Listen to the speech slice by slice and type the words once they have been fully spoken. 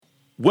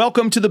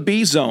Welcome to the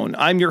B Zone.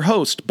 I'm your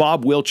host,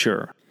 Bob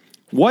Wiltshire.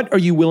 What are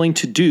you willing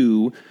to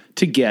do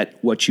to get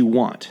what you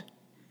want?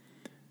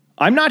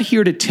 I'm not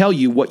here to tell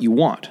you what you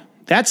want.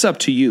 That's up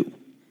to you.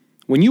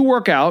 When you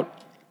work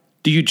out,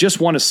 do you just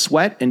want to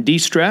sweat and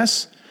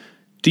de-stress?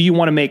 Do you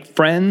want to make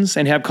friends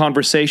and have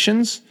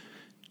conversations?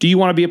 Do you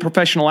want to be a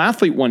professional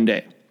athlete one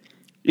day?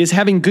 Is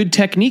having good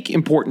technique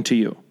important to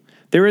you?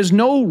 There is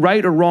no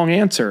right or wrong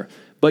answer,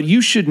 but you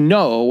should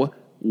know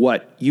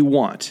what you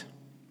want.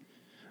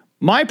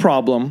 My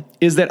problem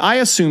is that I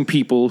assume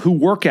people who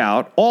work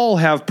out all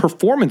have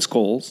performance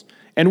goals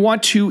and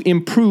want to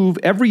improve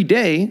every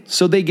day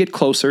so they get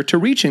closer to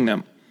reaching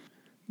them.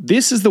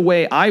 This is the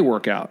way I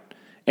work out,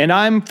 and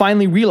I'm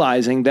finally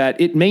realizing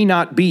that it may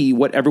not be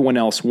what everyone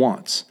else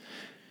wants.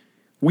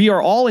 We are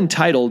all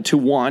entitled to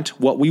want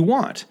what we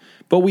want,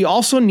 but we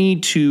also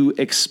need to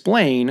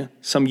explain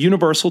some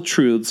universal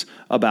truths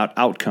about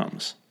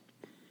outcomes.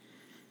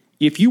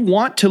 If you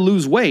want to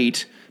lose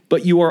weight,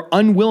 but you are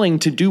unwilling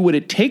to do what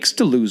it takes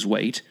to lose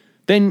weight,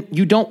 then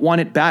you don't want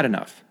it bad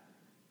enough.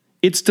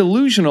 It's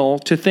delusional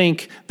to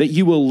think that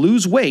you will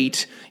lose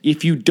weight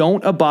if you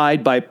don't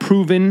abide by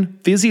proven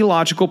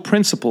physiological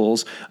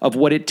principles of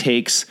what it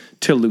takes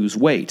to lose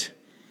weight.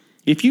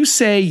 If you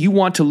say you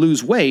want to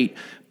lose weight,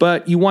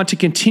 but you want to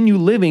continue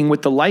living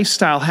with the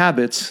lifestyle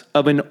habits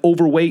of an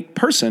overweight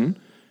person,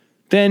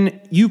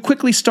 then you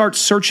quickly start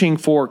searching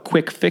for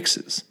quick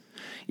fixes.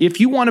 If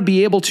you want to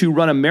be able to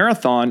run a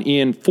marathon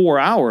in 4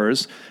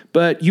 hours,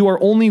 but you are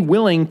only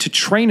willing to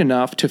train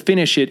enough to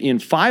finish it in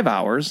 5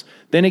 hours,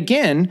 then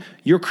again,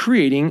 you're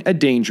creating a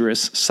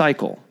dangerous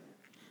cycle.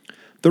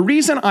 The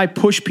reason I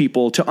push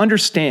people to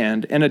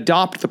understand and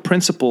adopt the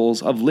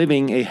principles of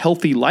living a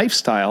healthy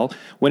lifestyle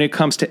when it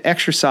comes to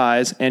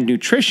exercise and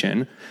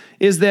nutrition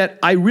is that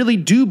I really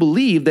do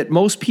believe that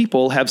most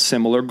people have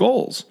similar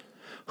goals.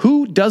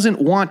 Who doesn't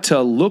want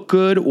to look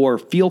good or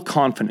feel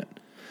confident?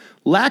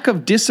 Lack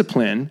of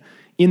discipline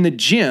in the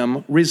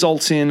gym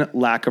results in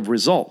lack of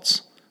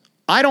results.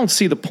 I don't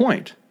see the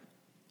point.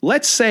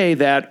 Let's say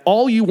that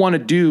all you want to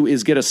do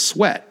is get a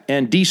sweat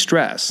and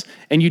de-stress,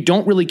 and you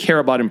don't really care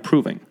about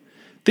improving.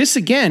 This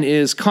again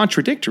is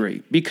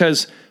contradictory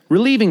because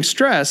relieving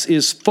stress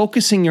is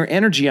focusing your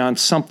energy on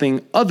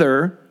something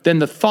other than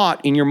the thought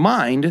in your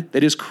mind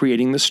that is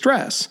creating the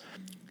stress.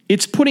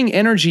 It's putting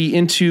energy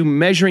into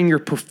measuring your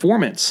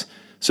performance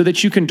so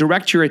that you can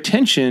direct your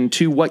attention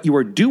to what you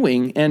are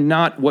doing and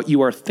not what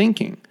you are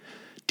thinking.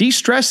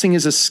 De-stressing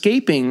is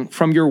escaping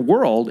from your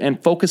world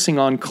and focusing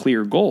on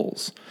clear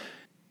goals.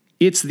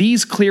 It's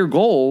these clear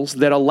goals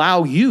that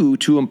allow you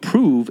to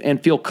improve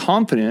and feel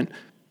confident,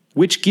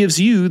 which gives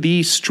you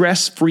the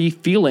stress-free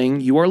feeling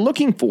you are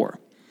looking for.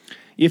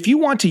 If you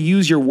want to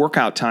use your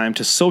workout time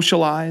to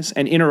socialize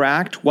and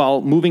interact while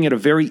moving at a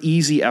very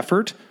easy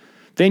effort,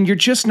 then you're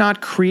just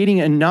not creating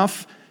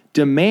enough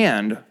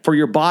demand for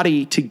your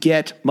body to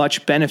get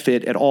much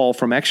benefit at all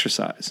from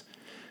exercise.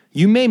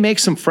 You may make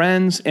some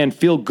friends and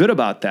feel good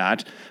about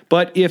that,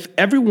 but if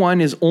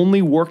everyone is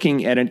only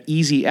working at an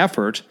easy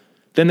effort,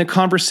 then the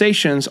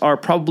conversations are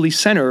probably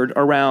centered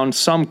around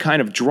some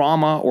kind of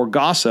drama or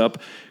gossip,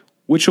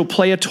 which will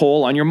play a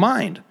toll on your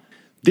mind.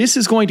 This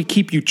is going to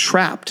keep you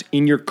trapped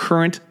in your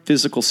current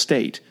physical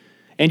state.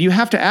 And you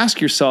have to ask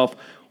yourself,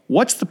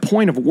 what's the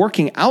point of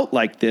working out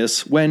like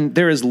this when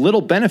there is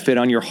little benefit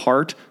on your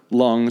heart,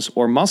 lungs,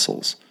 or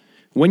muscles?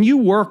 When you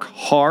work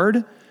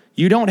hard,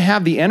 you don't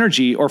have the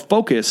energy or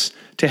focus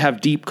to have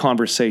deep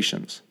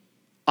conversations.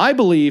 I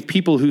believe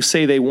people who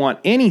say they want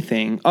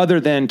anything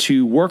other than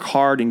to work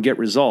hard and get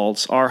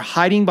results are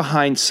hiding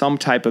behind some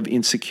type of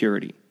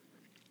insecurity.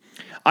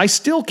 I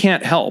still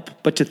can't help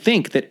but to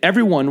think that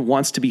everyone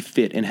wants to be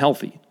fit and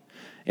healthy.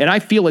 And I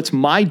feel it's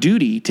my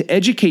duty to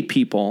educate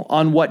people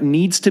on what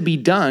needs to be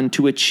done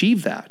to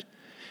achieve that.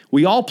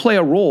 We all play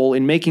a role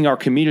in making our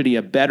community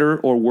a better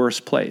or worse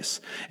place.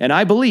 And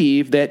I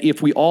believe that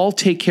if we all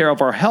take care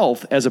of our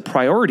health as a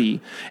priority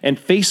and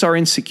face our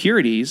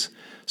insecurities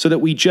so that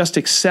we just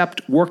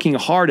accept working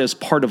hard as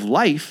part of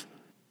life,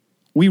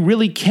 we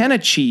really can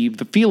achieve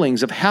the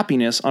feelings of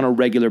happiness on a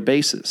regular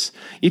basis.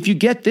 If you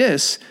get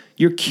this,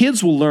 your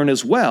kids will learn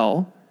as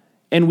well,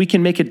 and we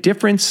can make a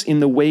difference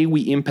in the way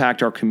we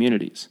impact our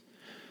communities.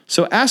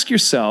 So ask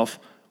yourself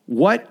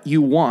what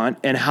you want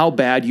and how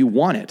bad you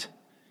want it.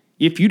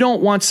 If you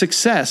don't want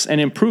success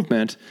and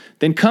improvement,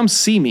 then come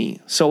see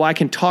me so I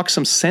can talk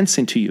some sense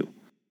into you.